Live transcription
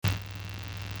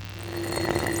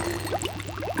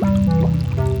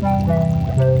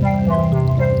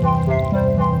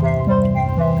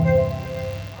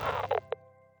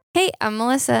I'm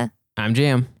Melissa. I'm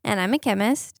Jam. And I'm a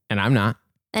chemist. And I'm not.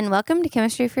 And welcome to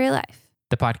Chemistry for Your Life,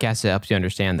 the podcast that helps you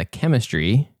understand the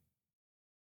chemistry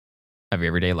of your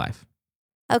everyday life.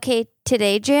 Okay,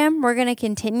 today, Jam, we're going to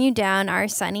continue down our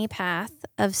sunny path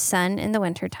of sun in the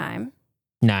wintertime.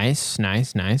 Nice.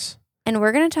 And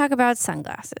we're going to talk about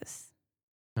sunglasses.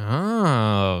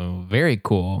 Oh, very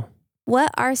cool. What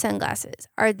are sunglasses?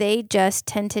 Are they just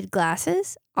tinted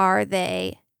glasses? Are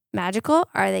they magical?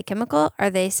 Are they chemical? Are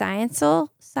they sciencical?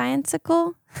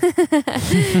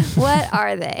 What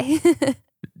are they?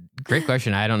 Great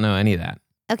question. I don't know any of that.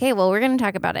 Okay, well, we're going to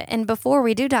talk about it. And before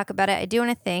we do talk about it, I do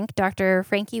want to thank Dr.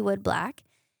 Frankie Wood-Black.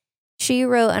 She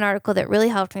wrote an article that really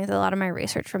helped me with a lot of my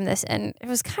research from this. And it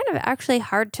was kind of actually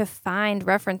hard to find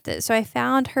references. So I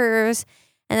found hers,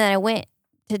 and then I went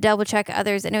to double check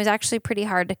others. And it was actually pretty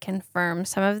hard to confirm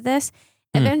some of this.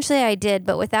 Eventually I did,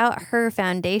 but without her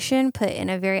foundation put in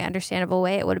a very understandable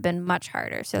way, it would have been much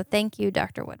harder. So thank you,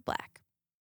 Dr. Wood-Black.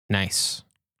 Nice.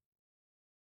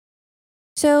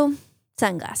 So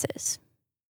sunglasses.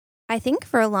 I think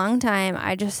for a long time,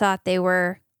 I just thought they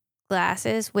were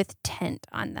glasses with tint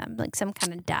on them, like some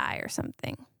kind of dye or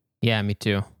something. Yeah, me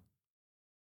too.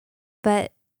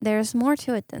 But there's more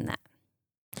to it than that.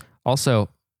 Also,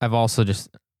 I've also just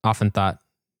often thought,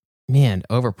 man,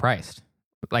 overpriced.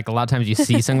 Like a lot of times you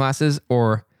see sunglasses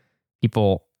or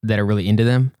people that are really into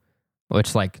them,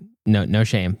 which like, no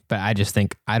shame. But I just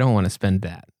think I don't want to spend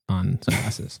that on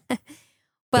sunglasses.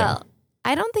 Well,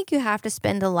 I don't think you have to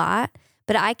spend a lot.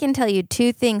 But I can tell you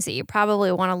two things that you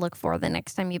probably want to look for the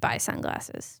next time you buy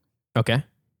sunglasses. Okay.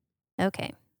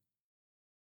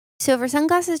 So for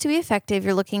sunglasses to be effective,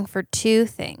 you're looking for two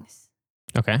things.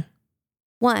 Okay.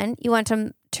 One, you want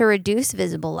them to reduce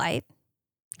visible light.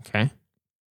 Okay.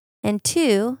 And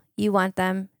two, you want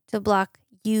them to block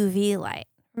UV light.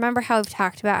 Remember how we've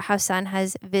talked about how sun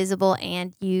has visible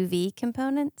and UV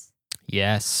components?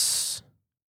 Yes.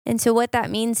 And so what that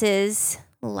means is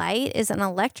light is an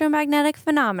electromagnetic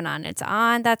phenomenon.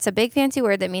 That's a big fancy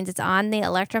word that means it's on the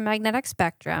electromagnetic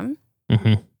spectrum.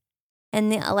 Mm-hmm.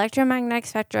 And the electromagnetic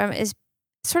spectrum is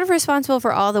sort of responsible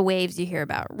for all the waves you hear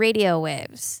about. Radio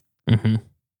waves,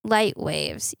 light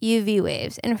waves, UV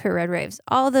waves, infrared waves.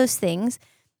 All those things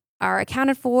are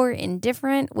accounted for in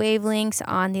different wavelengths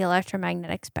on the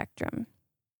electromagnetic spectrum.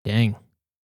 Dang.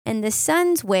 And the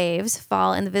sun's waves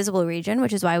fall in the visible region,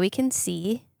 which is why we can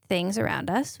see things around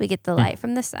us. We get the light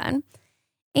from the sun,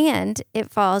 and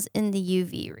it falls in the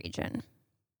UV region.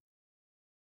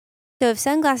 So if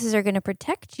sunglasses are going to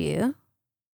protect you,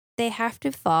 they have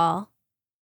to fall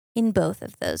in both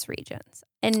of those regions.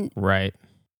 And right.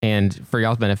 And for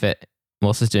y'all's benefit,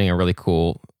 Melissa's doing a really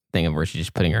cool thing of where she's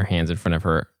just putting her hands in front of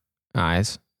her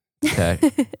eyes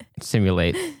to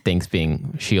simulate things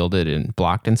being shielded and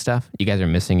blocked and stuff. You guys are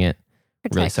missing it.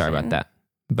 protection. Really sorry about that.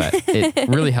 But it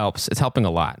really helps. It's helping a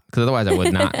lot because otherwise I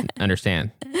would not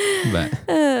understand. But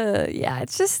yeah,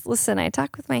 it's just, listen, I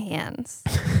talk with my hands.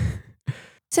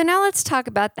 So now let's talk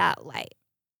about that light.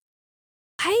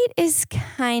 Light is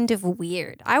kind of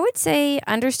weird. I would say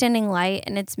understanding light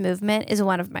and its movement is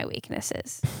one of my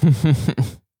weaknesses.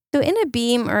 So in a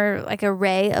beam or like a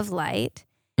ray of light,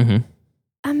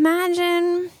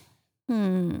 imagine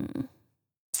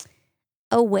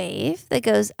a wave that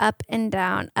goes up and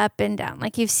down, up and down.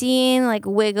 Like you've seen like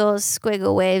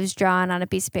squiggle waves drawn on a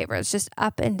piece of paper. It's just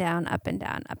up and down, up and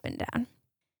down, up and down.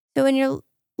 So when you're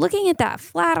looking at that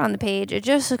flat on the page, it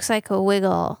just looks like a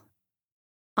wiggle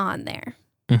on there.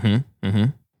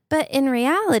 But in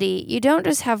reality, you don't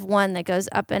just have one that goes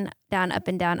up and down, up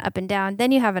and down, up and down.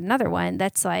 Then you have another one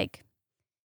that's like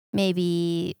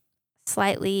maybe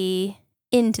slightly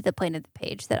into the plane of the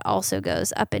page that also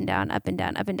goes up and down, up and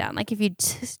down, up and down. Like if you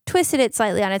twisted it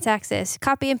slightly on its axis,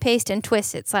 copy and paste and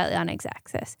twist it slightly on its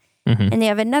axis. And you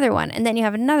have another one, and then you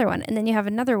have another one, and then you have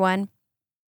another one,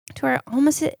 to where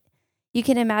almost you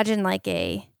can imagine like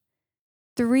a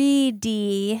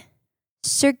 3D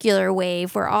circular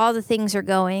wave where all the things are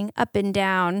going up and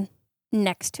down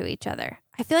next to each other.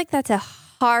 I feel like that's a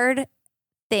hard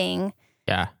thing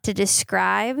to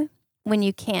describe when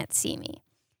you can't see me.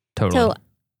 Totally. So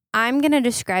I'm going to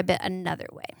describe it another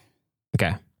way.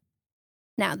 Okay.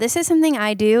 Now, this is something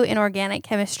I do in organic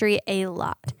chemistry a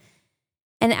lot.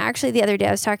 And actually, the other day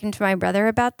I was talking to my brother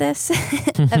about this,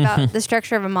 about the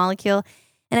structure of a molecule.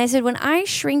 And I said, when I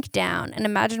shrink down and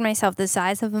imagine myself the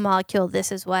size of a molecule,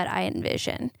 this is what I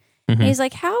envision. And he's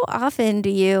like, how often do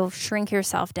you shrink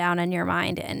yourself down in your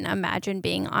mind and imagine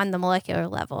being on the molecular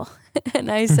level?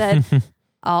 And I said,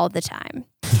 all the time.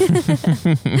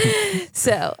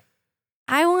 So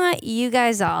I want you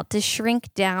guys all to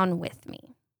shrink down with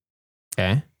me.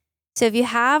 Okay. So if you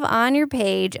have on your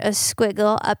page a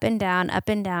squiggle up and down, up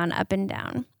and down, up and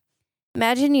down,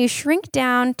 imagine you shrink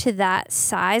down to that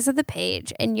size of the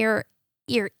page and you're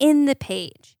in the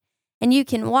page and you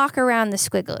can walk around the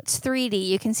squiggle. It's 3D.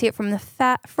 You can see it from the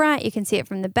front, you can see it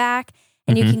from the back,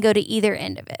 and you can go to either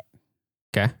end of it.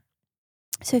 Okay.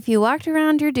 So if you walked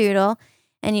around your doodle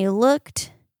and you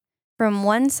looked from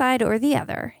one side or the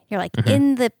other, you're like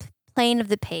in the plane of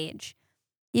the page,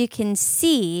 you can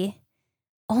see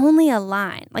only a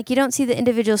line. Like you don't see the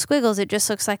individual squiggles. It just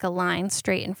looks like a line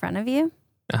straight in front of you.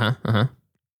 Now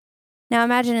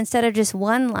imagine instead of just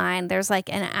one line, there's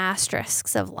like an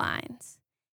asterisk of lines.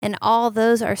 And all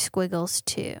those are squiggles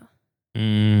too.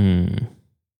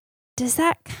 Does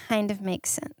that kind of make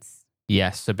sense?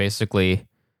 Yes. So basically,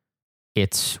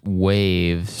 it's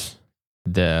waves,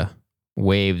 the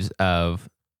waves of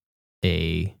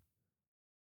a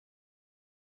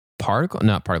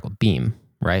beam,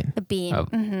 right? A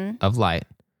beam of light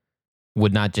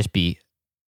would not just be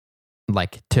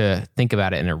like, to think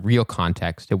about it in a real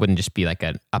context, it wouldn't just be like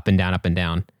an up and down, up and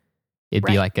down. It'd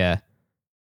be like a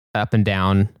up and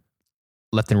down,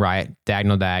 left and right,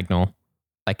 diagonal.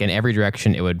 Like in every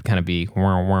direction, it would kind of be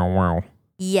whirl, whirl, whirl.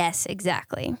 Yes,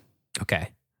 exactly. Okay.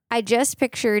 I just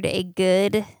pictured a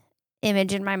good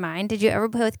image in my mind. Did you ever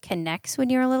play with K'NEX when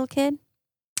you were a little kid?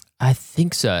 I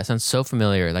think so. It sounds so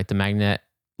familiar. Like the magnet,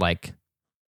 like,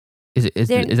 is that the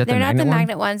magnet one? They're not the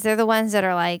magnet ones. They're the ones that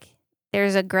are like,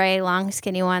 there's a gray, long,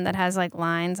 skinny one that has like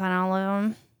lines on all of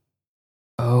them.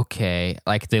 Okay.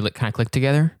 Like they kind of click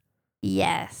together?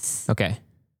 Yes. Okay.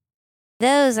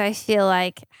 Those, I feel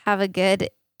like, have a good,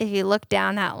 if you look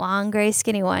down that long, gray,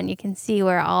 skinny one, you can see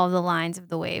where all the lines of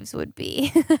the waves would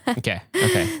be. Okay.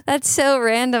 That's so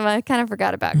random. I kind of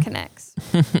forgot about K'NEX.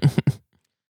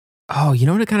 Oh, you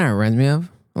know what it kind of reminds me of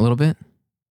a little bit?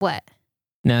 What?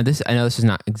 Now, I know this is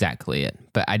not exactly it,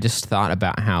 but I just thought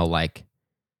about how like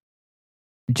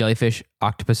jellyfish,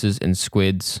 octopuses, and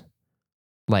squids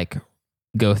like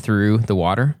go through the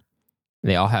water.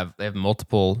 They have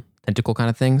multiple tentacle kind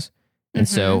of things. And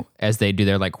so as they do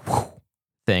their like whoosh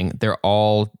thing, they're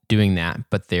all doing that,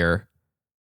 but they're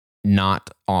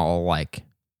not all like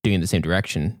doing it in the same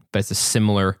direction, but it's a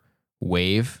similar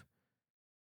wave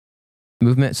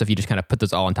movement. So if you just kind of put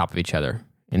those all on top of each other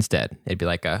instead, it'd be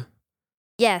like a...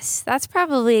 Yes, that's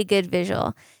probably a good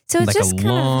visual. So it's like just a kind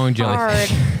long of jellyfish.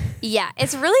 hard. Yeah,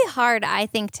 it's really hard, I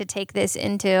think, to take this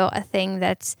into a thing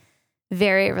that's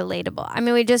very relatable. I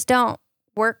mean, we just don't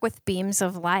work with beams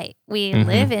of light. We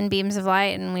live in beams of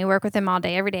light and we work with them all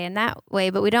day, every day in that way,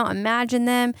 but we don't imagine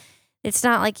them. It's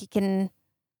not like you can't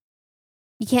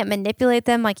manipulate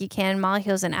them like you can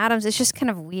molecules and atoms. It's just kind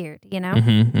of weird, you know?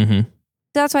 So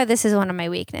that's why this is one of my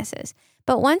weaknesses.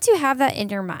 But once you have that in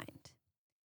your mind,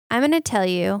 I'm going to tell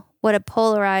you what a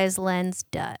polarized lens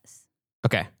does.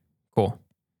 Okay, cool.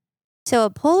 So a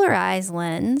polarized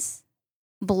lens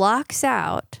blocks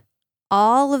out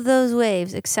all of those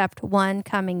waves except one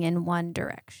coming in one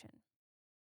direction.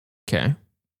 Okay.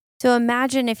 So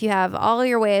imagine if you have all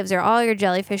your waves or all your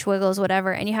jellyfish wiggles,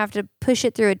 whatever, and you have to push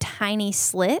it through a tiny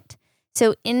slit.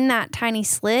 So in that tiny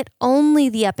slit, only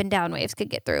the up and down waves could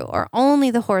get through, or only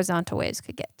the horizontal waves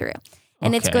could get through.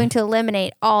 And it's going to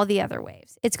eliminate all the other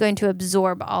waves. It's going to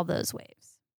absorb all those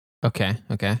waves. Okay.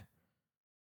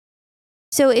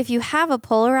 So if you have a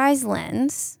polarized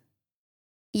lens,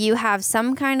 you have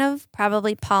some kind of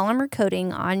probably polymer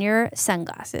coating on your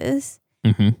sunglasses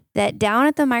that down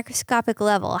at the microscopic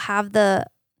level have the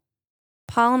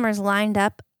polymers lined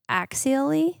up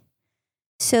axially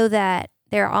so that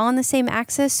they're all on the same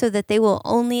axis so that they will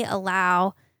only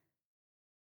allow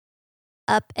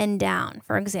up and down,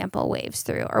 for example, waves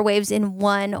through, or waves in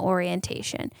one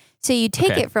orientation. So you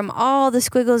take it from all the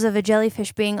squiggles of a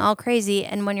jellyfish being all crazy,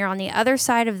 and when you're on the other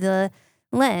side of the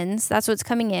lens, that's what's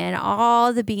coming in,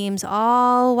 all the beams,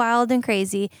 all wild and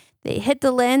crazy. They hit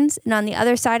the lens, and on the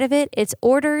other side of it, it's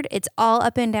ordered, it's all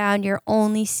up and down. You're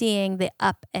only seeing the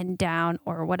up and down,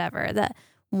 or whatever, the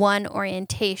one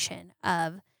orientation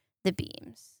of the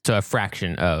beams. So a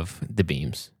fraction of the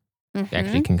beams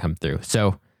actually can come through.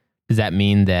 So does that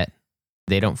mean that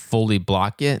they don't fully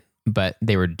block it, but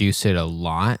they reduce it a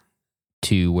lot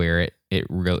to where it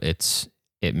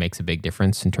makes a big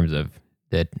difference in terms of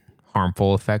the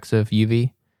harmful effects of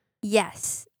UV?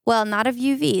 Yes. Well, not of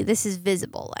UV. This is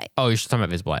visible light. Oh, you're just talking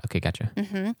about visible light. Okay,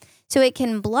 gotcha. So it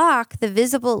can block the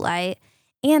visible light,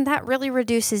 and that really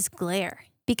reduces glare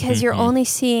because you're only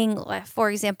seeing, for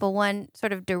example, one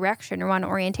sort of direction or one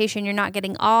orientation. You're not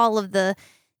getting all of the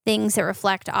things that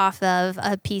reflect off of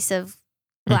a piece of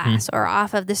glass or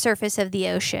off of the surface of the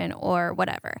ocean or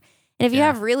whatever. And if you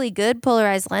have really good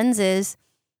polarized lenses,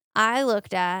 I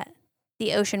looked at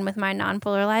the ocean with my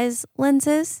non-polarized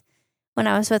lenses when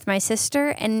I was with my sister,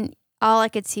 and all I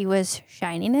could see was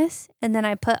shininess. And then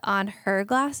I put on her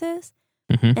glasses,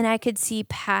 Mhm. and I could see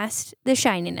past the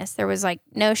shininess. There was like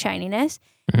no shininess,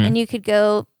 Mhm. and you could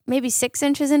go maybe 6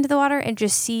 inches into the water and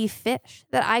just see fish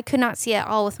that I could not see at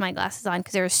all with my glasses on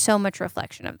because there was so much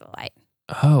reflection of the light.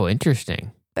 Oh,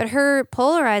 interesting. But her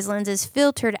polarized lenses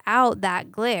filtered out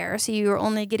that glare, so you were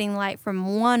only getting light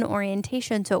from one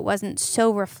orientation, so it wasn't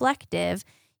so reflective.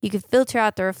 You could filter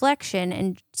out the reflection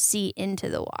and see into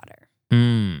the water.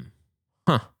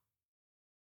 Huh.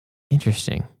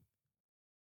 Interesting.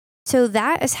 So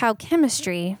that is how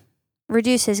chemistry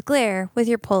reduces glare with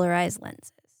your polarized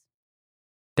lenses.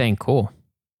 Dang, cool.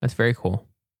 That's very cool.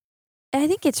 And I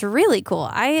think it's really cool.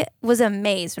 I was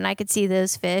amazed when I could see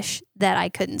those fish that I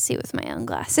couldn't see with my own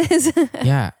glasses.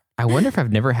 Yeah. I wonder if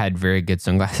I've never had very good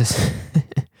sunglasses.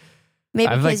 Maybe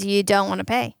I've, because you don't want to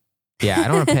pay. Yeah, I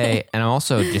don't want to pay. And I'm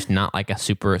also just not like a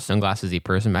super sunglasses-y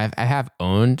person. I have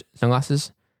owned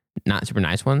sunglasses, not super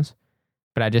nice ones,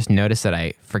 but I just noticed that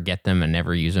I forget them and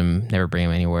never use them, never bring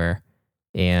them anywhere.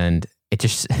 And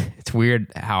it's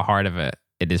weird how hard of it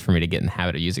is for me to get in the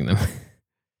habit of using them.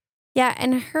 Yeah,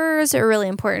 and hers are really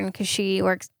important because she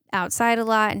works outside a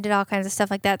lot and did all kinds of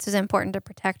stuff like that. So it's important to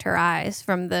protect her eyes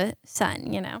from the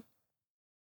sun, you know?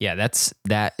 Yeah,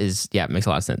 it makes a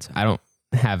lot of sense. I don't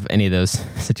have any of those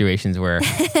situations where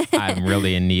I'm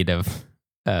really in need of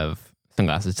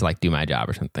sunglasses to like do my job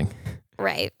or something.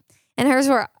 Right. And hers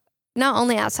were not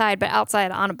only outside, but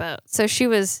outside on a boat. So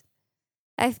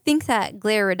I think that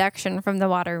glare reduction from the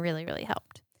water really, really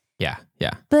helped. Yeah,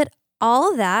 yeah. But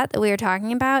all of that we are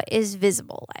talking about is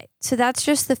visible light. So that's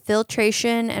just the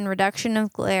filtration and reduction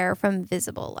of glare from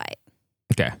visible light.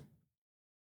 Okay.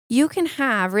 You can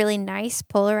have really nice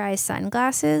polarized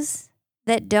sunglasses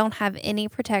that don't have any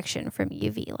protection from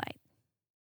UV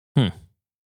light.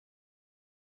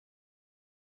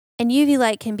 And UV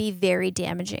light can be very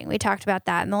damaging. We talked about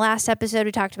that in the last episode.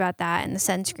 We talked about that in the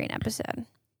sunscreen episode.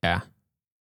 Yeah.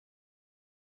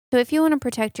 So if you want to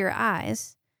protect your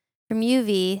eyes from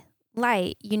UV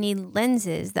light, you need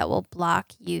lenses that will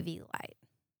block UV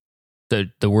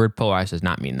light. The word polarized does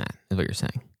not mean that, is what you're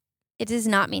saying. It does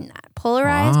not mean that.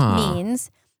 Polarized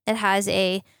means it has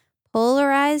a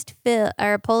polarized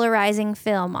polarizing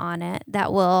film on it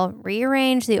that will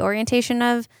rearrange the orientation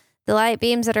of the light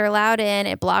beams that are allowed in.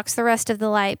 It blocks the rest of the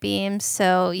light beams,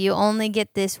 so you only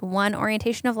get this one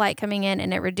orientation of light coming in,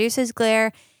 and it reduces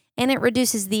glare, and it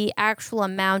reduces the actual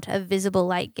amount of visible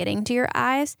light getting to your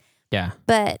eyes. Yeah.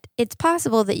 But it's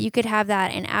possible that you could have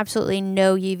that and absolutely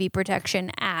no UV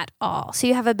protection at all. So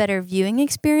you have a better viewing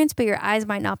experience, but your eyes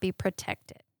might not be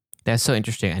protected. That's so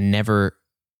interesting. I never,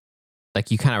 like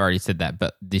you kind of already said that,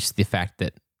 but just the fact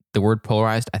that the word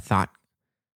polarized, I thought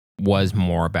was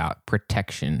more about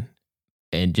protection,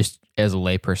 and just as a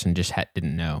layperson just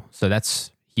didn't know. So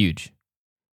that's huge.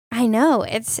 I know.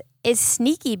 It's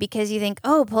sneaky because you think,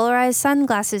 oh, polarized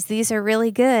sunglasses, these are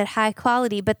really good, high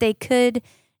quality, but they could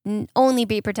only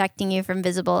be protecting you from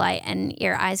visible light and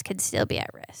your eyes could still be at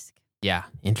risk. Yeah,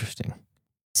 interesting.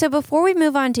 So before we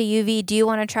move on to UV, do you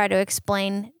want to try to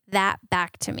explain that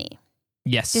back to me?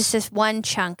 Yes. Just this one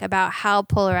chunk about how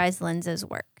polarized lenses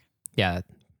work. Yeah,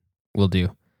 will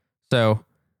do. So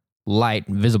light,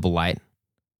 visible light,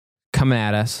 coming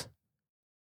at us.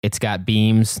 It's got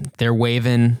beams. They're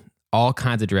waving all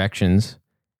kinds of directions.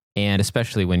 And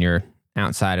especially when you're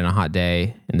outside on a hot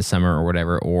day in the summer or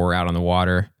whatever, or out on the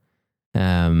water,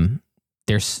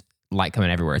 there's light coming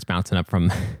everywhere. It's bouncing up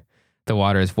from the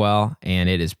water as well, and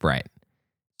it is bright.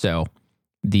 So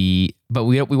but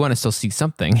we want to still see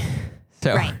something.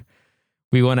 So Right.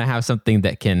 We want to have something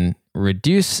that can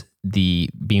reduce the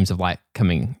beams of light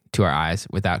coming to our eyes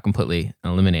without completely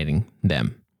eliminating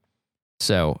them.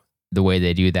 So the way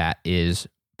they do that is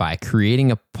by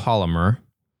creating a polymer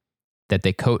that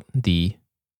they coat the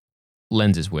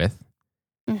lenses with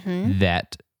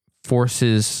that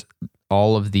forces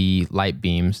all of the light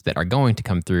beams that are going to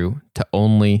come through to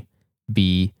only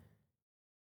be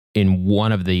in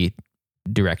one of the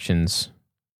directions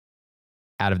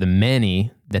out of the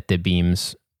many that the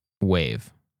beams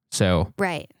wave. So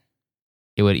Right.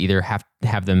 it would either have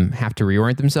them have to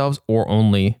reorient themselves, or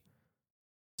only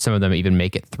some of them even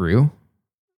make it through.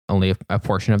 Only a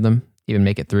portion of them even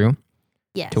make it through.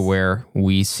 Yes. To where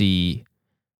we see,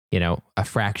 a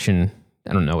fraction.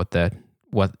 I don't know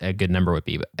what a good number would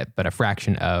be, but a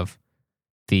fraction of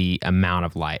the amount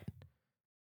of light.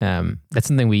 That's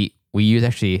something we use,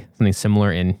 actually something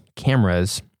similar in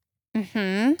cameras,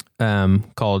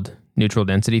 called neutral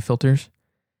density filters,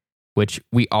 which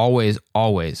we always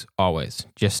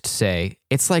just say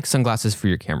it's like sunglasses for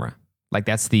your camera. Like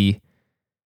that's the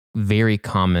very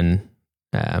common,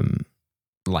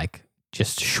 like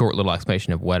just short little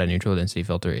explanation of what a neutral density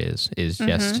filter is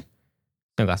just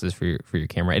sunglasses for your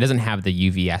camera. It doesn't have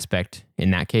the UV aspect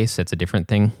in that case. That's a different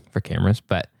thing for cameras,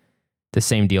 but the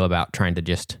same deal about trying to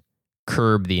just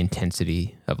curb the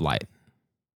intensity of light.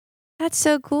 That's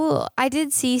so cool. I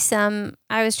did see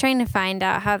I was trying to find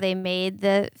out how they made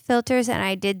the filters, and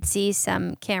I did see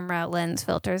some camera lens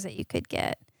filters that you could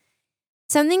get.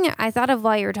 Something I thought of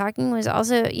while you were talking was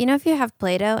also, if you have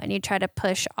Play-Doh and you try to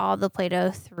push all the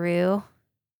Play-Doh through,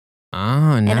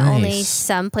 nice. And only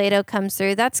some Play-Doh comes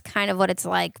through, that's kind of what it's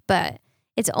like, but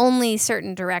it's only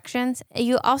certain directions.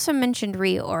 You also mentioned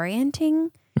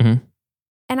reorienting, and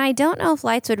I don't know if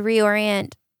lights would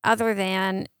reorient other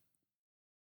than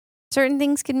certain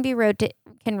things can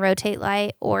rotate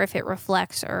light, or if it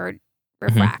reflects or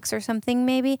refracts or something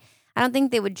maybe. I don't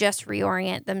think they would just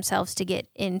reorient themselves to get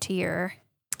into your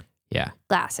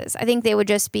glasses. I think they would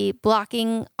just be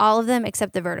blocking all of them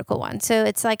except the vertical one. So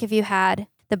it's like if you had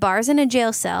the bars in a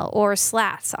jail cell or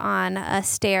slats on a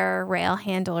stair rail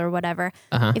handle or whatever.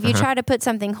 If you try to put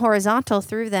something horizontal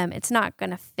through them, it's not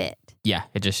going to fit. Yeah,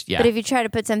 it just, But if you try to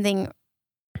put something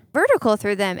vertical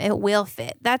through them, it will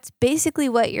fit. That's basically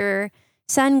what your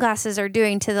sunglasses are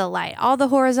doing to the light. All the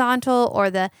horizontal or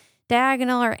the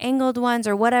diagonal or angled ones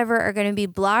or whatever are going to be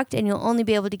blocked, and you'll only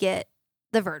be able to get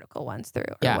the vertical ones through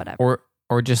or whatever.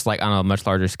 Or just like on a much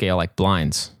larger scale, like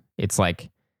blinds. It's like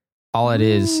all it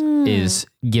is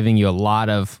giving you a lot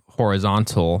of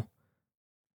horizontal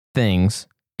things,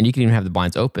 and you can even have the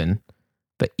blinds open,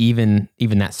 but even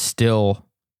that still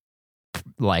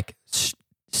like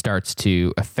starts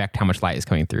to affect how much light is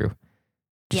coming through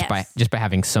just by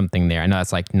having something there. I know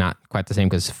that's like not quite the same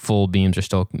because full beams are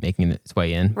still making its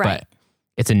way in, but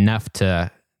it's enough to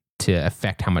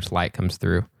affect how much light comes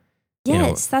through.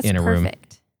 Yes, that's in a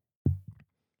perfect.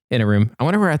 In a room. I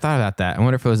wonder where I thought about that. I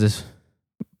wonder if it was this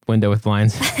window with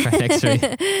blinds right next to me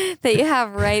that you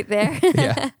have right there.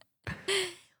 Yeah.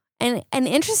 And an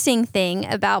interesting thing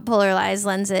about polarized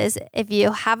lenses, if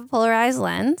you have a polarized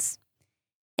lens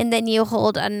and then you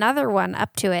hold another one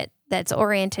up to it that's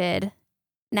oriented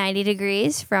 90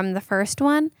 degrees from the first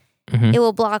one, it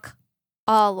will block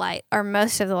all light or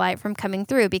most of the light from coming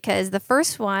through, because the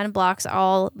first one blocks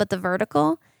all but the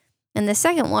vertical, and the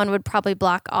second one would probably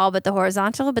block all but the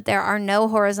horizontal, but there are no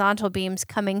horizontal beams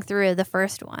coming through the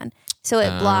first one. So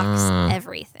it blocks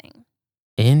everything.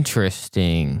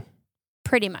 Interesting.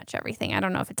 Pretty much everything. I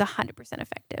don't know if it's 100%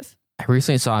 effective. I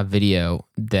recently saw a video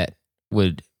that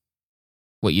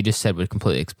what you just said would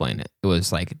completely explain it. It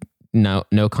was like no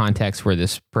context, where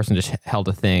this person just held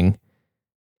a thing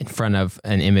in front of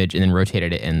an image and then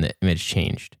rotated it and the image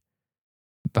changed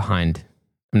behind.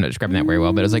 I'm not describing that very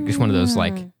well, but it was like just one of those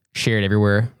like shared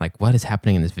everywhere, like what is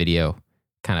happening in this video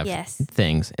kind of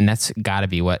things. And that's got to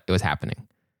be what it was happening.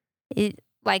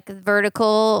 Like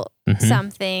vertical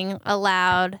something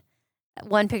allowed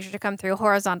one picture to come through,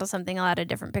 horizontal something allowed a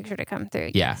different picture to come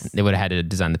through. Yeah, they would have had to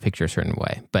design the picture a certain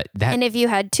way. And if you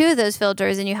had two of those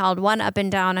filters and you held one up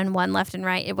and down and one left and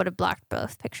right, it would have blocked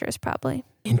both pictures probably.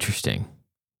 Interesting.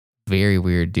 Very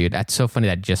weird, dude. That's so funny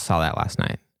that I just saw that last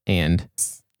night. And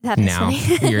that is now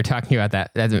funny. you're talking about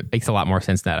that. That makes a lot more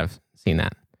sense that I've seen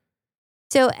that.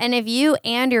 So, and if you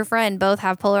and your friend both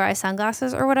have polarized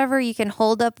sunglasses or whatever, you can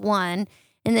hold up one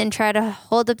and then try to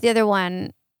hold up the other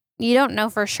one. You don't know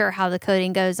for sure how the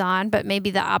coating goes on, but maybe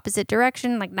the opposite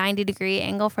direction, like 90-degree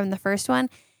angle from the first one.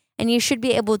 And you should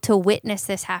be able to witness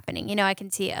this happening. I can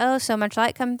see, so much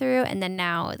light come through, and then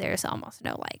now there's almost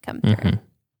no light come through.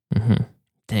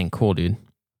 Dang, cool, dude.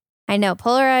 I know.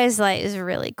 Polarized light is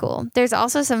really cool. There's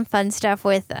also some fun stuff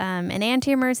with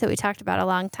enantiomers that we talked about a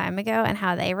long time ago and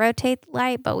how they rotate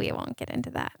light, but we won't get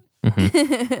into that.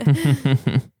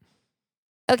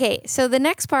 Okay, so the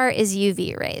next part is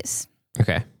UV rays.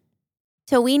 Okay.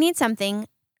 So we need something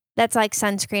that's like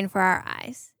sunscreen for our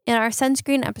eyes. In our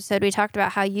sunscreen episode, we talked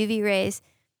about how UV rays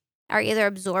are either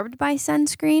absorbed by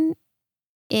sunscreen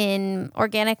in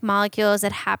organic molecules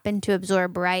that happen to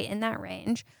absorb right in that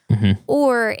range,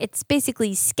 or it's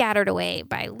basically scattered away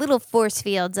by little force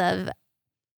fields of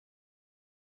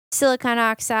silicon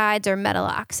oxides or metal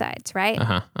oxides,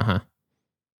 right?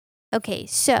 Okay,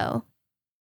 so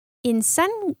in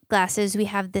sunglasses, we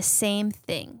have the same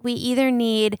thing. We either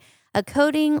need a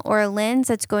coating or a lens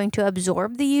that's going to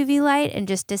absorb the UV light and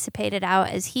just dissipate it out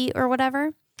as heat or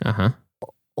whatever.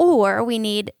 Or we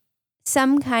need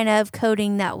some kind of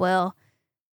coating that will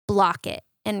block it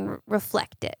and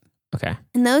reflect it. Okay.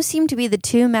 And those seem to be the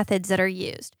two methods that are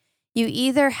used. You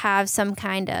either have some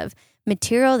kind of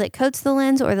material that coats the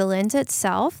lens or the lens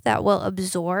itself that will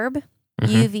absorb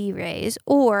UV rays,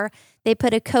 or they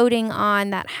put a coating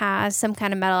on that has some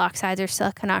kind of metal oxides or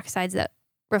silicon oxides that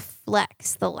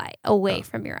reflects the light away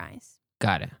from your eyes.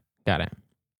 Got it.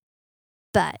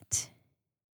 But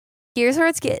here's where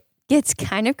it gets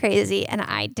kind of crazy, and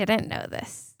I didn't know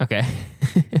this. Okay.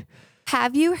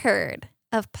 Have you heard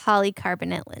of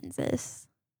polycarbonate lenses?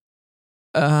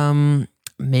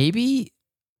 Maybe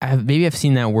I've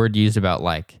seen that word used about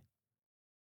like,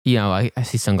 I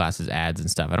see sunglasses ads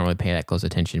and stuff. I don't really pay that close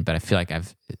attention, but I feel like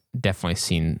I've definitely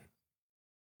seen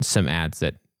some ads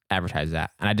that advertise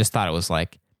that. And I just thought it was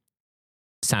like,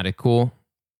 sounded cool.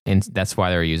 And that's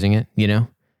why they were using it,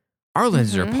 Our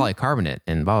lenses are polycarbonate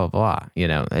and blah, blah, blah.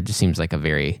 It just seems like a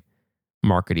very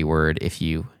markety word if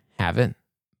you have it.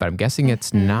 But I'm guessing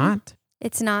it's not.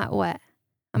 It's not what?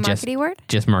 A markety word?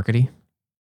 Just markety?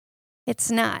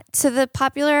 It's not. So the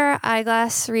popular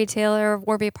eyeglass retailer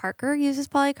Warby Parker uses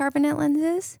polycarbonate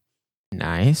lenses.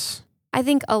 Nice. I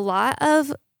think a lot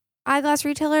of eyeglass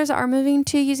retailers are moving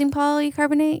to using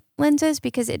polycarbonate lenses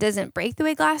because it doesn't break the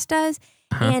way glass does.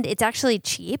 And it's actually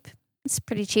cheap. It's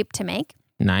pretty cheap to make.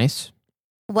 Nice.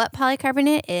 What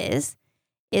polycarbonate is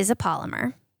a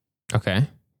polymer. Okay.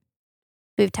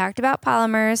 We've talked about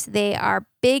polymers. They are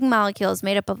big molecules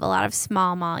made up of a lot of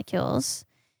small molecules.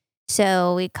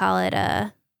 So we call it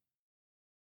a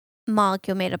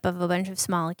molecule made up of a bunch of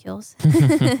small molecules.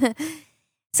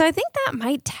 So I think that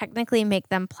might technically make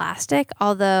them plastic,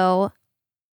 although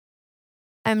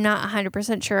I'm not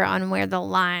 100% sure on where the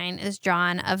line is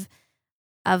drawn of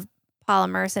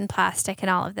polymers and plastic and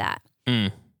all of that.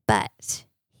 But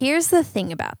here's the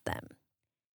thing about them.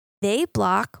 They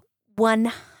block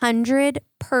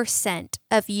 100%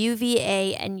 of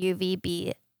UVA and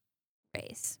UVB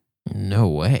rays. No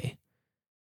way.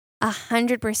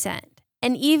 100%.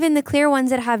 And even the clear ones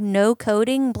that have no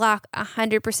coating block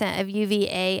 100% of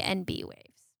UVA and B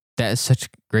waves. That is such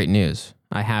great news.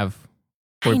 I have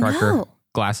Warby Parker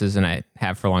glasses, and I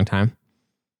have for a long time.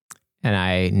 And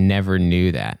I never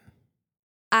knew that.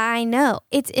 I know.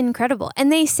 It's incredible.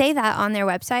 And they say that on their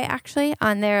website, actually,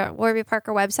 on their Warby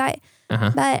Parker website.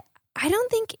 But I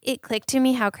don't think it clicked to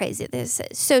me how crazy this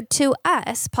is. So to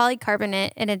us,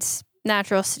 polycarbonate in its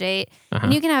natural state,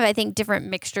 and you can have, I think, different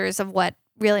mixtures of what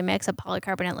really makes up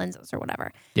polycarbonate lenses or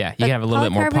whatever. Yeah, you can have a little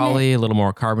bit more poly, a little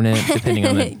more carbonate, depending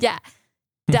on the... Yeah,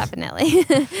 definitely.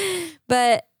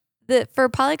 But for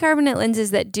polycarbonate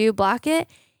lenses that do block it,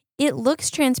 it looks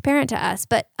transparent to us.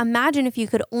 But imagine if you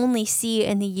could only see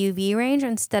in the UV range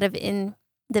instead of in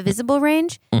the visible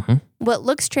range. What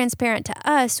looks transparent to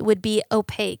us would be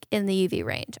opaque in the UV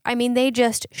range. I mean, they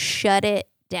just shut it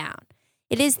down.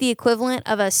 It is the equivalent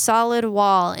of a solid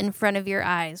wall in front of your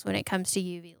eyes when it comes to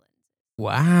UV lenses.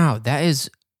 Wow, that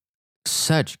is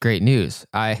such great news.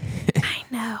 I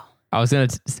know. I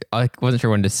wasn't sure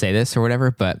when to say this or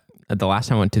whatever, but the last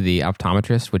time I went to the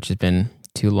optometrist, which has been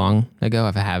too long ago, I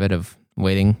have a habit of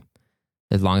waiting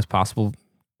as long as possible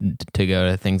to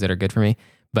go to things that are good for me.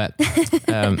 But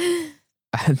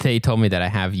they told me that I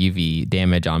have UV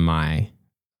damage on my,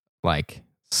 what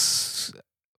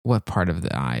part of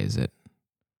the eye is it?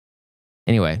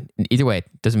 Anyway, either way,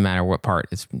 it doesn't matter what part,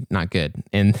 it's not good.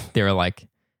 And they were like,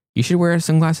 you should wear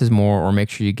sunglasses more, or make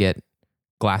sure you get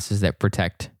glasses that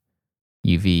protect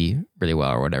UV really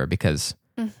well or whatever, because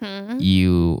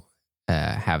you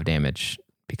have damage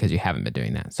because you haven't been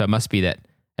doing that. So it must be that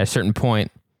at a certain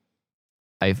point,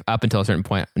 up until a certain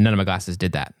point, none of my glasses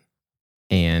did that.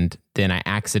 And then I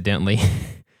accidentally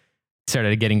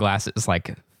started getting glasses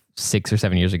like 6 or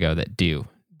 7 years ago that do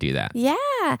that.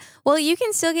 Yeah. Well, you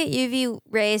can still get UV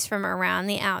rays from around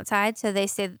the outside. So they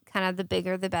say kind of the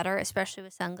bigger, the better, especially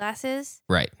with sunglasses.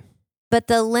 Right. But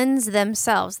the lens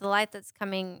themselves, the light that's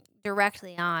coming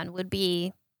directly on would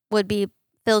be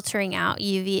filtering out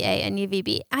UVA and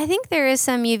UVB. I think there is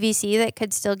some UVC that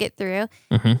could still get through.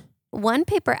 One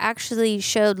paper actually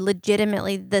showed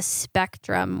legitimately the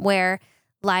spectrum where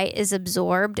light is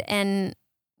absorbed and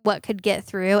what could get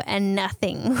through, and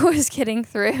nothing was getting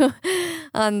through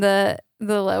on the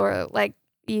lower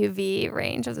UV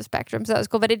range of the spectrum. So that was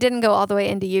cool, but it didn't go all the way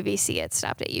into UVC. It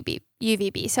stopped at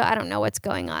UVB. So I don't know what's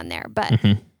going on there, but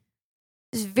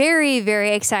it's very,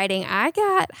 very exciting. I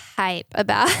got hype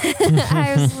about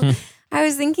it. I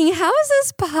was thinking, how is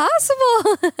this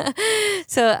possible?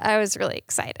 So I was really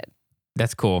excited.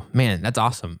 That's cool. Man, that's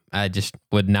awesome. I just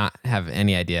would not have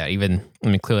any idea.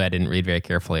 Clearly I didn't read very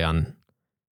carefully on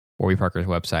Warby Parker's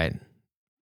website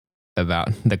about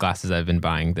the glasses I've been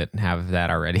buying that have that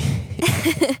already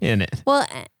in it. Well,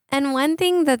 and one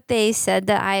thing that they said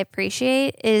that I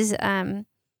appreciate is, I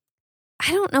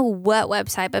don't know what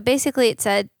website, but basically it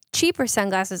said cheaper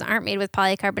sunglasses aren't made with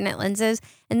polycarbonate lenses,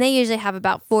 and they usually have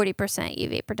about 40%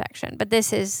 UV protection. But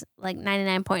this is like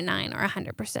 99.9 or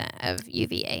 100% of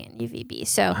UVA and UVB.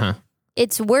 So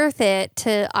it's worth it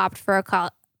to opt for a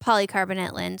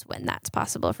polycarbonate lens when that's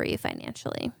possible for you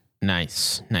financially.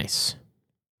 Nice.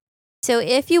 So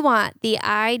if you want the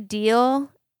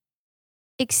ideal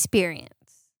experience,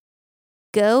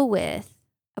 go with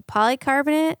a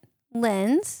polycarbonate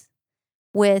lens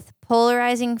with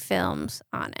polarizing films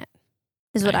on it,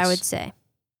 is what I would say.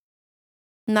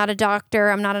 I'm not a doctor.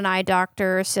 I'm not an eye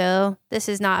doctor. So this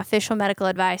is not official medical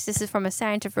advice. This is from a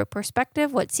scientific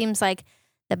perspective. What seems like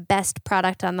the best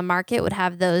product on the market would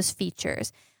have those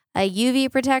features. A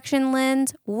UV protection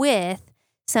lens with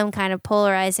some kind of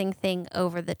polarizing thing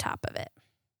over the top of it.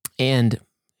 And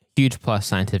huge plus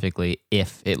scientifically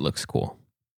if it looks cool.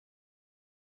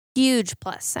 Huge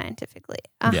plus scientifically.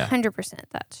 100%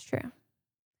 that's true.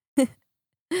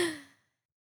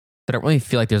 I don't really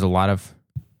feel like there's a lot of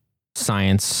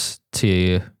science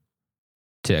to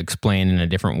explain in a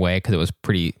different way because it was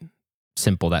pretty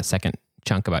simple, that second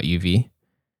chunk about UV.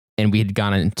 And we had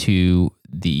gone into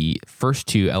the first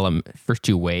two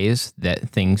ways that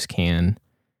things can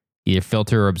either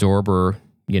filter or absorb or,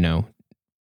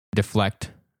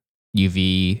 deflect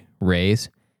UV rays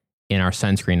in our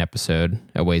sunscreen episode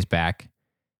a ways back.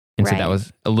 And so that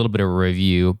was a little bit of a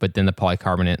review, but then the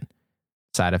polycarbonate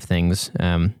side of things,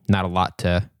 not a lot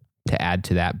to add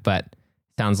to that, but it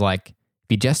sounds like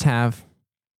if you just have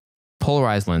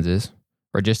polarized lenses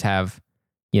or just have,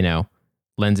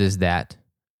 lenses that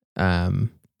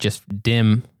just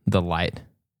dim the light,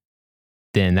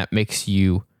 then that makes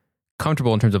you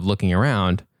comfortable in terms of looking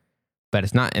around, but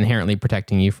it's not inherently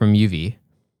protecting you from UV.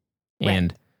 Right.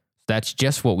 And that's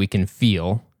just what we can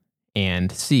feel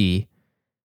and see,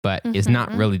 but is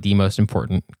not really the most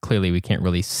important. Clearly, we can't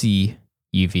really see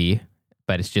UV,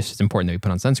 but it's just as important that we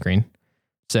put on sunscreen.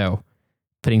 So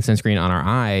putting sunscreen on our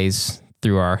eyes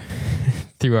through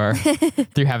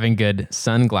having good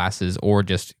sunglasses or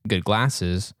just good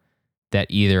glasses that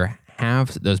either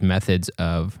have those methods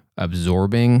of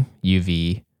absorbing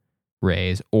UV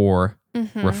rays or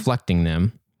reflecting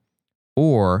them,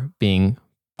 or being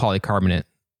polycarbonate,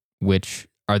 which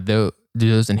do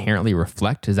those inherently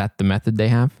reflect? Is that the method they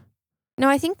have? No,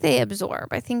 I think they absorb.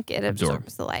 I think it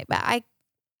absorbs the light, but I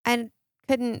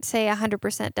couldn't say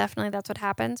 100% definitely that's what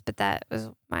happens, but that was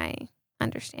my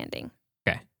understanding.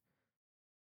 Okay.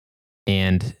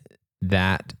 And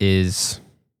that is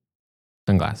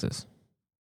sunglasses.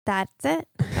 That's it.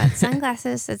 That's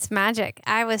sunglasses. It's magic.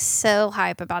 I was so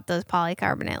hype about those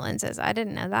polycarbonate lenses. I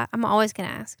didn't know that. I'm always going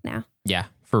to ask now. Yeah,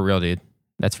 for real, dude.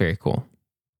 That's very cool.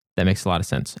 That makes a lot of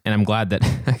sense. And I'm glad that,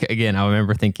 again, I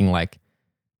remember thinking like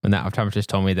when that optometrist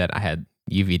told me that I had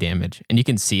UV damage, and you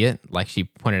can see it. Like she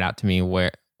pointed out to me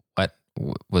what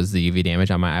was the UV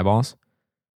damage on my eyeballs.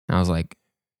 And I was like,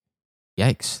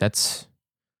 yikes, that's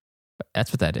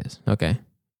what that is. Okay.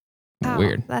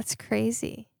 Weird. That's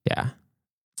crazy. Yeah.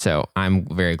 So I'm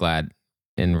very glad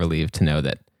and relieved to know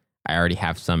that I already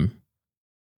have some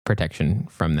protection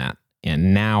from that.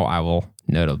 And now I will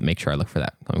know to make sure I look for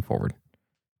that going forward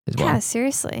as well. Yeah,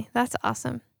 seriously. That's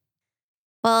awesome.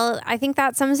 Well, I think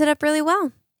that sums it up really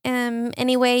well.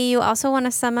 Any way you also want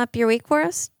to sum up your week for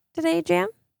us today, Jam?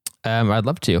 I'd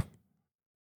love to.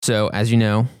 So as you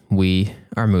know, we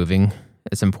are moving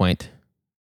at some point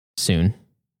soon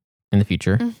in the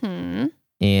future. Mm-hmm.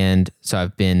 And so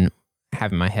I've been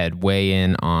having my head way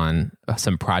in on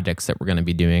some projects that we're going to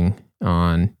be doing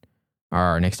on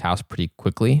our next house pretty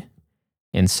quickly.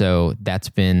 And so that's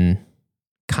been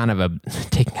kind of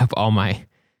taking up all my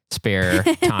spare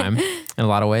time in a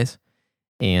lot of ways.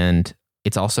 And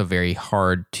it's also very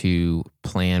hard to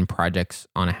plan projects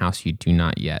on a house you do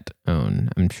not yet own.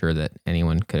 I'm sure that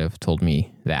anyone could have told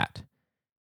me that.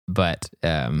 But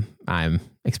I'm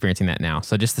experiencing that now.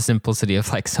 So just the simplicity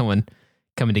of like someone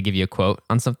coming to give you a quote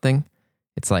on something,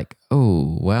 it's like,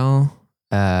 oh, well,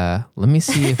 let me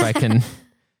see if I can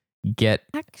get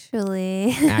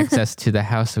access to the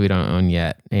house that we don't own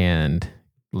yet and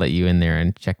let you in there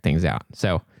and check things out.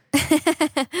 So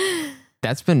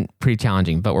that's been pretty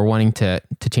challenging, but we're wanting to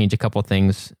change a couple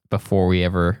things before we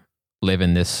ever live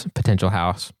in this potential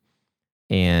house.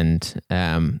 And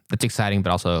that's exciting,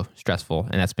 but also stressful.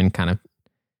 And that's been kind of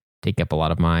taking up a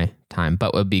lot of my time.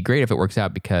 But it would be great if it works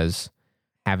out, because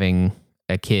having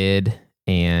a kid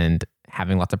and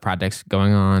having lots of projects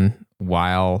going on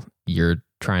while you're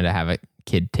trying to have a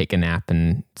kid take a nap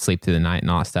and sleep through the night and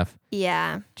all that stuff.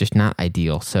 Yeah. Just not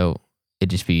ideal. So it'd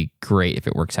just be great if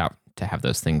it works out to have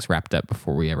those things wrapped up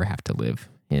before we ever have to live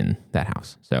in that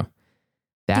house. So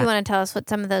do you want to tell us what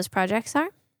some of those projects are?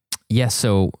 Yeah,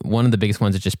 so one of the biggest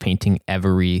ones is just painting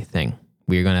everything.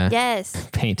 We're going to Yes.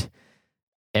 paint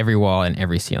every wall and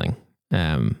every ceiling.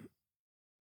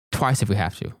 Twice if we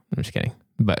have to. I'm just kidding.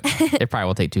 But it probably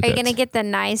will take 2 Are you coats. going to get the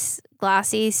nice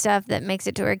glossy stuff that makes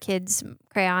it to where kids'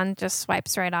 crayon just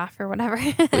swipes right off or whatever?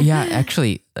 Yeah,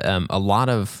 actually, a lot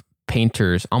of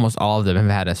painters, almost all of them have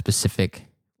had a specific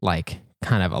like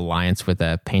kind of alliance with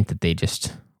a paint that they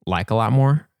just like a lot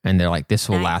more. And they're like, this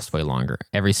will Nice. last way longer.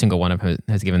 Every single one of them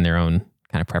has given their own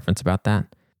kind of preference about that.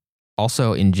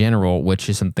 Also, in general, which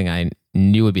is something I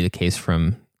knew would be the case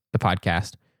from the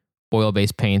podcast,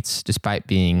 oil-based paints, despite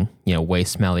being, way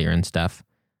smellier and stuff,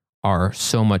 are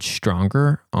so much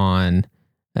stronger on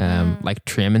like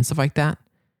trim and stuff like that,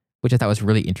 which I thought was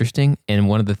really interesting. And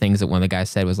one of the things that one of the guys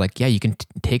said was like, yeah, you can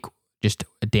take just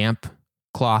a damp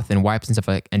cloth and wipes and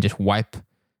stuff and just wipe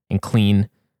and clean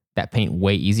that paint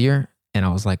way easier. And I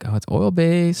was like, oh, it's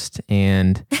oil-based,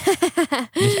 and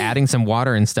just adding some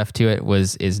water and stuff to it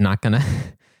is not gonna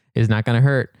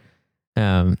hurt.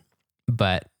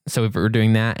 But so we're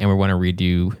doing that, and we want to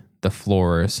redo the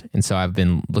floors, and so I've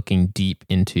been looking deep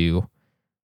into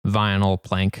vinyl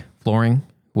plank flooring,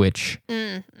 which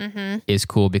is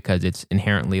cool because it's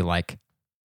inherently like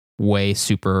way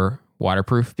super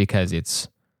waterproof because it's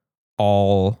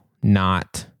all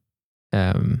not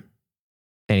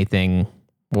anything.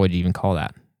 What would you even call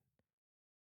that?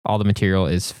 All the material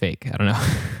is fake. I don't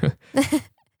know.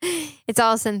 It's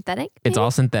all synthetic? It's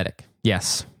all synthetic.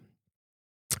 Yes.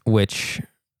 Which,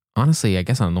 honestly, I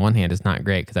guess on the one hand is not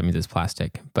great because that means it's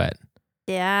plastic. But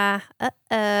yeah.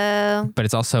 Uh-oh. But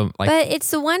it's also like... But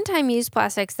it's the one-time use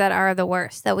plastics that are the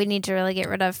worst that we need to really get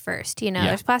rid of first.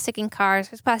 There's plastic in cars.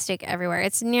 There's plastic everywhere.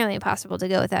 It's nearly impossible to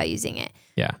go without using it.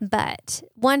 Yeah. But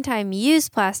one-time use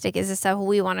plastic is the stuff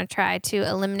we want to try to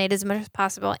eliminate as much as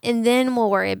possible. And then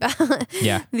we'll worry about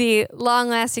the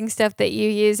long-lasting stuff that you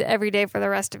use every day for the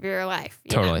rest of your life.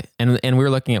 Totally. And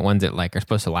we're looking at ones that like are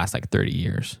supposed to last like 30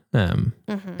 years. And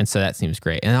so that seems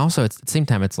great. And also at the same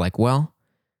time, it's like, well,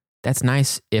 that's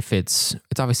nice if it's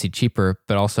obviously cheaper,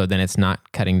 but also then it's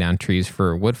not cutting down trees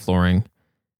for wood flooring.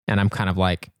 And I'm kind of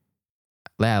like,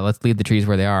 yeah, let's leave the trees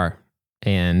where they are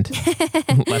and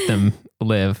let them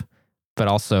live. But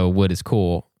also wood is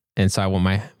cool. And so I want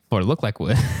my floor to look like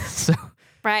wood. So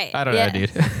right. I don't know,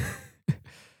 dude.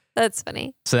 That's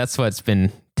funny. So that's what's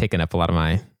been taking up a lot of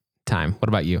my time. What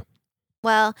about you?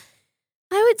 Well,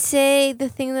 I would say the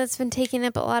thing that's been taking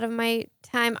up a lot of my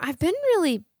time, I've been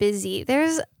really busy.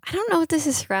 I don't know what this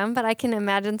is from, but I can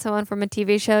imagine someone from a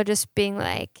TV show just being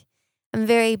like, I'm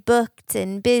very booked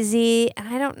and busy. And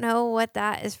I don't know what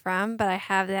that is from, but I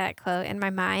have that quote in my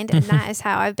mind. And that is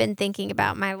how I've been thinking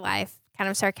about my life kind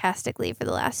of sarcastically for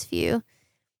the last few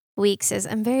weeks is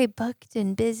I'm very booked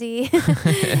and busy.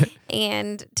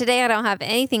 And today I don't have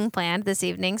anything planned this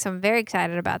evening. So I'm very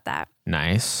excited about that.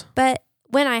 Nice. But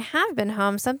when I have been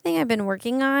home, something I've been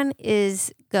working on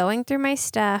is going through my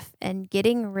stuff and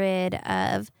getting rid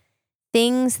of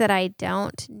things that I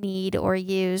don't need or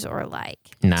use or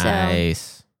like. Nice.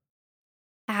 So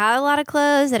I had a lot of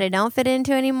clothes that I don't fit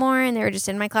into anymore, and they were just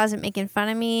in my closet making fun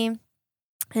of me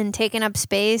and taking up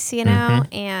space,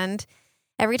 and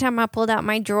every time I pulled out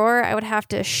my drawer, I would have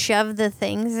to shove the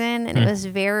things in, and it was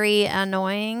very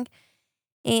annoying.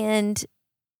 And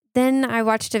then I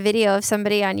watched a video of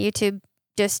somebody on YouTube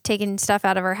just taking stuff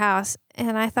out of her house.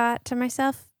 And I thought to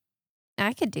myself,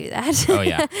 I could do that. Oh,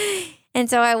 yeah. And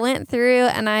so I went through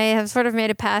and I have sort of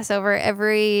made a pass over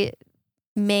every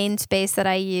main space that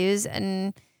I use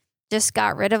and just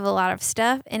got rid of a lot of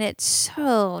stuff. And it's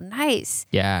so nice.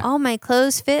 Yeah. All my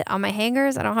clothes fit on my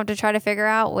hangers. I don't have to try to figure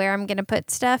out where I'm going to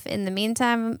put stuff in the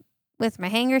meantime with my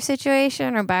hanger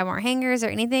situation or buy more hangers or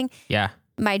anything. Yeah.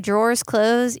 My drawers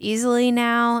close easily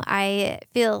now. I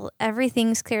feel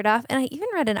everything's cleared off. And I even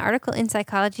read an article in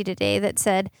Psychology Today that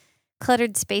said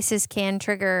cluttered spaces can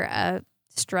trigger a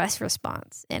stress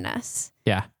response in us.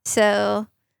 Yeah. So,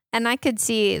 and I could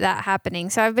see that happening.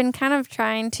 So I've been kind of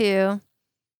trying to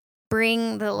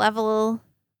bring the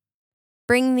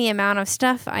amount of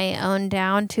stuff I own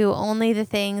down to only the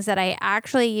things that I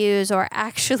actually use or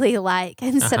actually like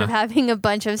instead of having a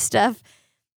bunch of stuff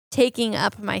taking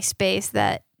up my space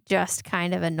that just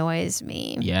kind of annoys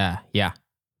me. Yeah. Yeah.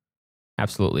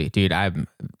 Absolutely. Dude, I'm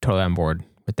totally on board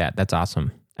with that. That's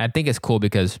awesome. I think it's cool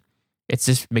because it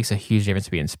just makes a huge difference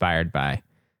to be inspired by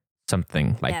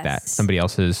something like that. Somebody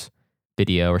else's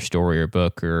video or story or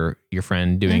book or your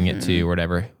friend doing it too or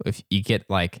whatever. If you get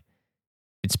like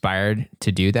inspired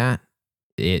to do that,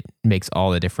 it makes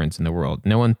all the difference in the world.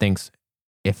 No one thinks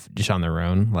if just on their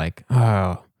own, like,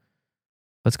 oh,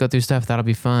 let's go through stuff. That'll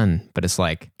be fun. But it's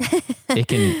like,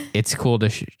 it's cool to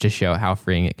show how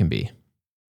freeing it can be.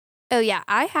 Oh, yeah.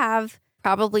 I have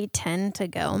probably 10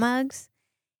 to-go mugs,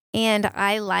 and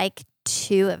I like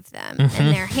 2 of them, and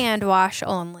they're hand wash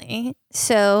only.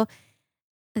 So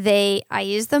I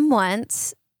use them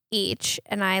once each,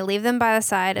 and I leave them by the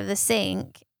side of the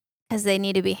sink because they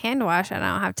need to be hand washed and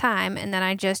I don't have time. And then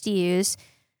I just use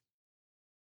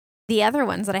the other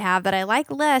ones that I have that I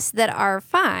like less that are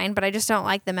fine, but I just don't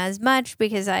like them as much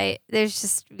because there's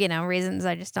just, reasons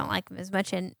I just don't like them as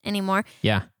much anymore.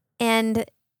 Yeah. And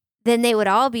then they would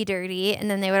all be dirty,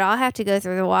 and then they would all have to go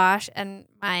through the wash. And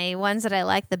my ones that I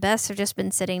like the best have just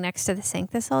been sitting next to the sink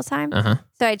this whole time.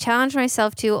 So I challenged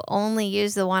myself to only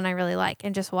use the one I really like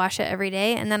and just wash it every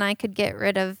day. And then I could get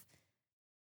rid of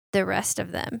the rest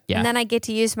of them. Yeah. And then I get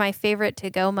to use my favorite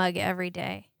to-go mug every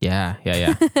day. Yeah.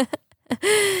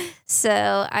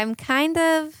 So I'm kind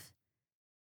of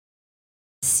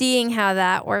seeing how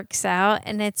that works out,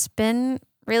 and it's been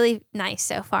really nice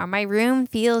so far. My room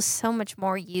feels so much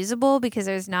more usable because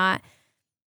there's not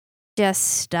just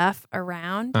stuff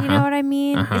around. You know what I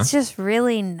mean? It's just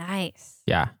really nice.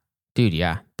 Yeah. Dude,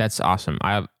 yeah. That's awesome.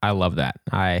 I love that.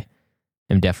 I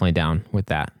am definitely down with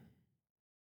that.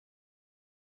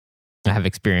 I have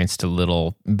experienced a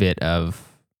little bit of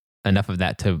enough of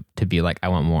that to be like, I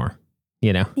want more,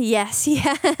 Yes.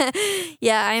 Yeah.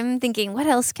 Yeah. I'm thinking, what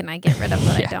else can I get rid of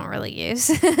that I don't really use?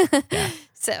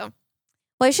 So,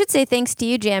 well, I should say thanks to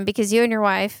you, Jan, because you and your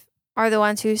wife are the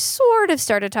ones who sort of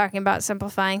started talking about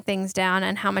simplifying things down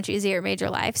and how much easier it made your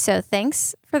life. So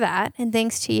thanks for that. And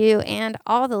thanks to you and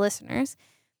all the listeners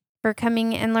for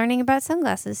coming and learning about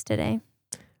sunglasses today.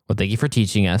 Well, thank you for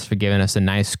teaching us, for giving us a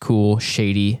nice, cool,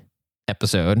 shady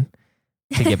episode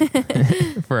to get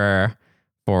for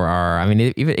our, I mean,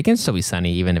 it can still be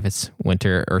sunny, even if it's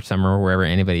winter or summer, wherever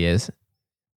anybody is.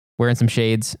 Wearing some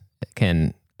shades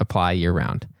can apply year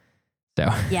round. So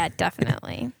yeah,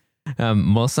 definitely.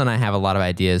 Melissa and I have a lot of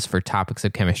ideas for topics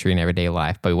of chemistry in everyday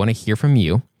life, but we want to hear from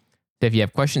you. So if you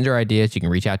have questions or ideas, you can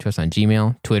reach out to us on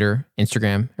Gmail, Twitter,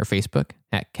 Instagram, or Facebook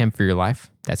at Chem for Your Life.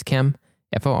 That's Chem,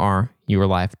 FOR, Your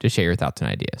Life, to share your thoughts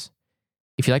and ideas.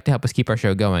 If you'd like to help us keep our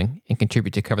show going and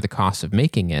contribute to cover the costs of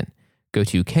making it, go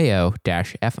to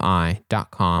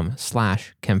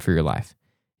ko-fi.com/chemforyourlife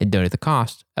and donate the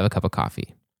cost of a cup of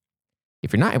coffee.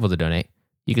 If you're not able to donate,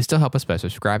 you can still help us by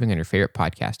subscribing on your favorite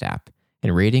podcast app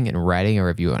and rating and writing a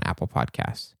review on Apple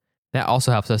Podcasts. That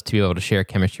also helps us to be able to share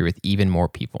chemistry with even more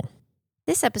people.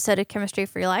 This episode of Chemistry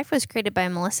for Your Life was created by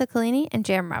Melissa Collini and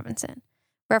Jan Robinson.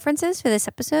 References for this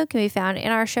episode can be found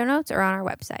in our show notes or on our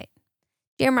website.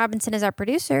 Jan Robinson is our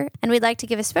producer, and we'd like to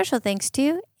give a special thanks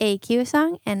to A.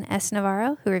 Kiwasong and S.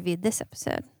 Navarro, who reviewed this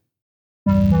episode.